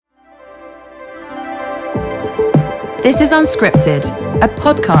This is Unscripted, a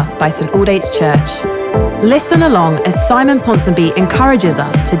podcast by St Aldate's Church. Listen along as Simon Ponsonby encourages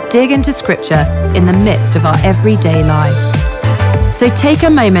us to dig into Scripture in the midst of our everyday lives. So take a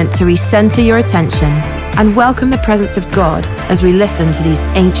moment to recenter your attention and welcome the presence of God as we listen to these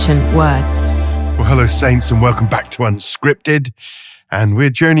ancient words. Well, hello saints, and welcome back to Unscripted. And we're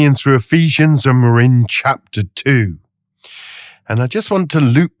journeying through Ephesians, and we're in chapter 2. And I just want to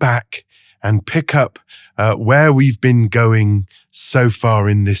loop back and pick up where we've been going so far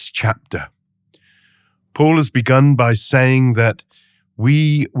in this chapter. Paul has begun by saying that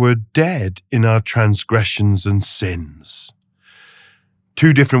we were dead in our transgressions and sins.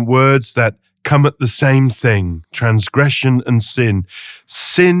 Two different words that come at the same thing, transgression and sin.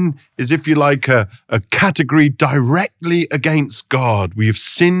 Sin is, if you like, a category directly against God. We have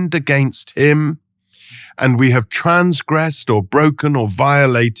sinned against him, and we have transgressed or broken or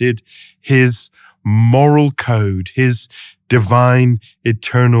violated his moral code, his divine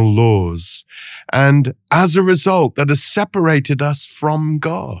eternal laws. And as a result, that has separated us from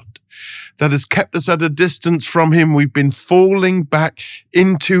God, that has kept us at a distance from him. We've been falling back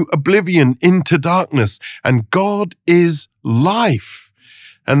into oblivion, into darkness, and God is life.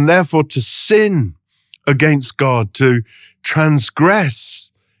 And therefore, to sin against God, to transgress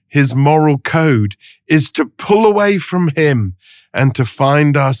his moral code, is to pull away from him and to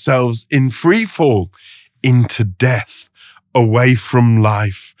find ourselves in free fall into death, away from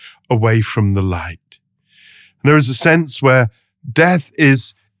life, away from the light. And there is a sense where death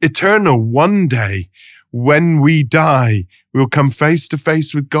is eternal. One day, when we die, we'll come face to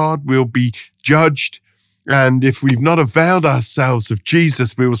face with God, we'll be judged, and if we've not availed ourselves of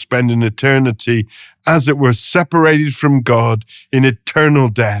Jesus, we will spend an eternity, as it were, separated from God in eternal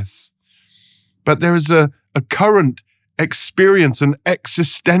death. But there is a current experience, an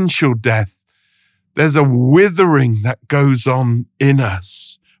existential death. There's a withering that goes on in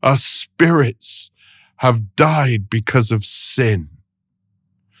us. Our spirits have died because of sin.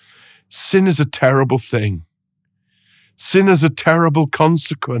 Sin is a terrible thing. Sin is a terrible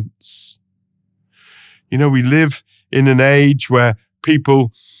consequence. You know, we live in an age where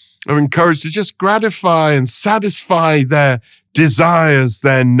people are encouraged to just gratify and satisfy their desires,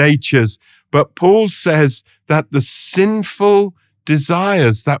 their natures. But Paul says that the sinful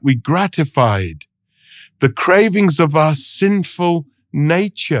desires that we gratified, the cravings of our sinful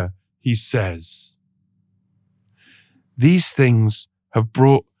nature, he says, these things have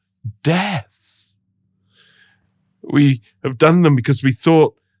brought death. We have done them because we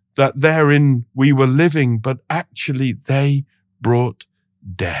thought that therein we were living, but actually they brought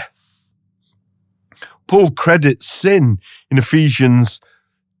death. Paul credits sin in Ephesians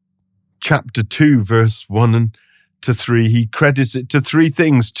chapter 2, verse 1 to 3. He credits it to three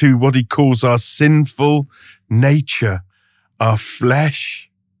things: to what he calls our sinful nature, our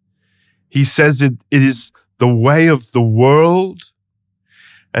flesh. He says it is the way of the world.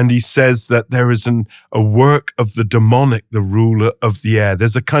 And he says that there is a work of the demonic, the ruler of the air.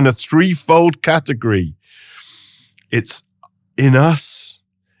 There's a kind of threefold category. It's in us,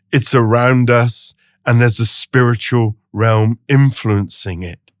 it's around us, and there's a spiritual realm influencing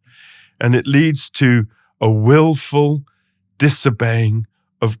it. And it leads to a willful disobeying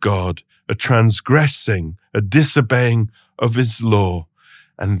of God, a transgressing, a disobeying of his law,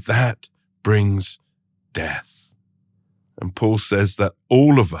 and that brings death. And Paul says that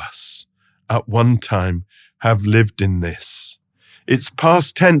all of us at one time have lived in this. It's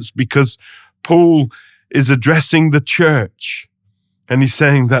past tense because Paul is addressing the church, and he's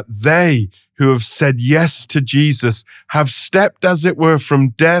saying that they who have said yes to Jesus have stepped, as it were, from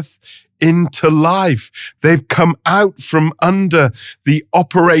death into life. They've come out from under the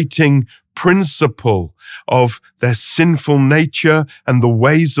operating principle of their sinful nature and the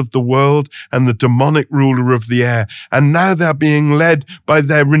ways of the world and the demonic ruler of the air. And now they're being led by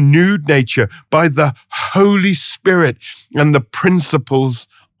their renewed nature, by the Holy Spirit and the principles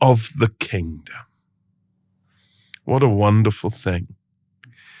of the kingdom. What a wonderful thing.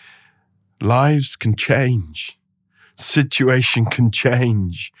 Lives can change. Situation can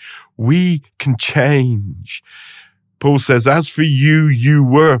change. We can change. Paul says, as for you, you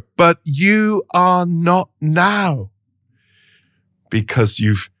were, but you are not now, because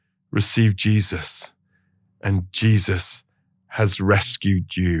you've received Jesus and Jesus has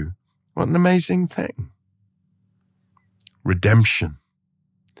rescued you. What an amazing thing. Redemption,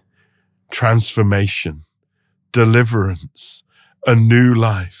 transformation, deliverance, a new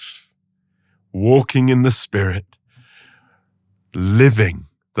life, walking in the Spirit, living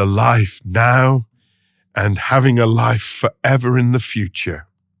the life now and having a life forever in the future.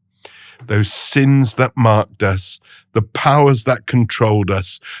 Those sins that marked us, the powers that controlled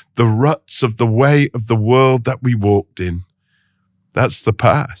us, the ruts of the way of the world that we walked in. That's the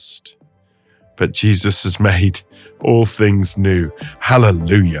past. But Jesus has made all things new.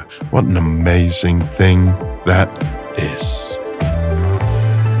 Hallelujah. What an amazing thing that is.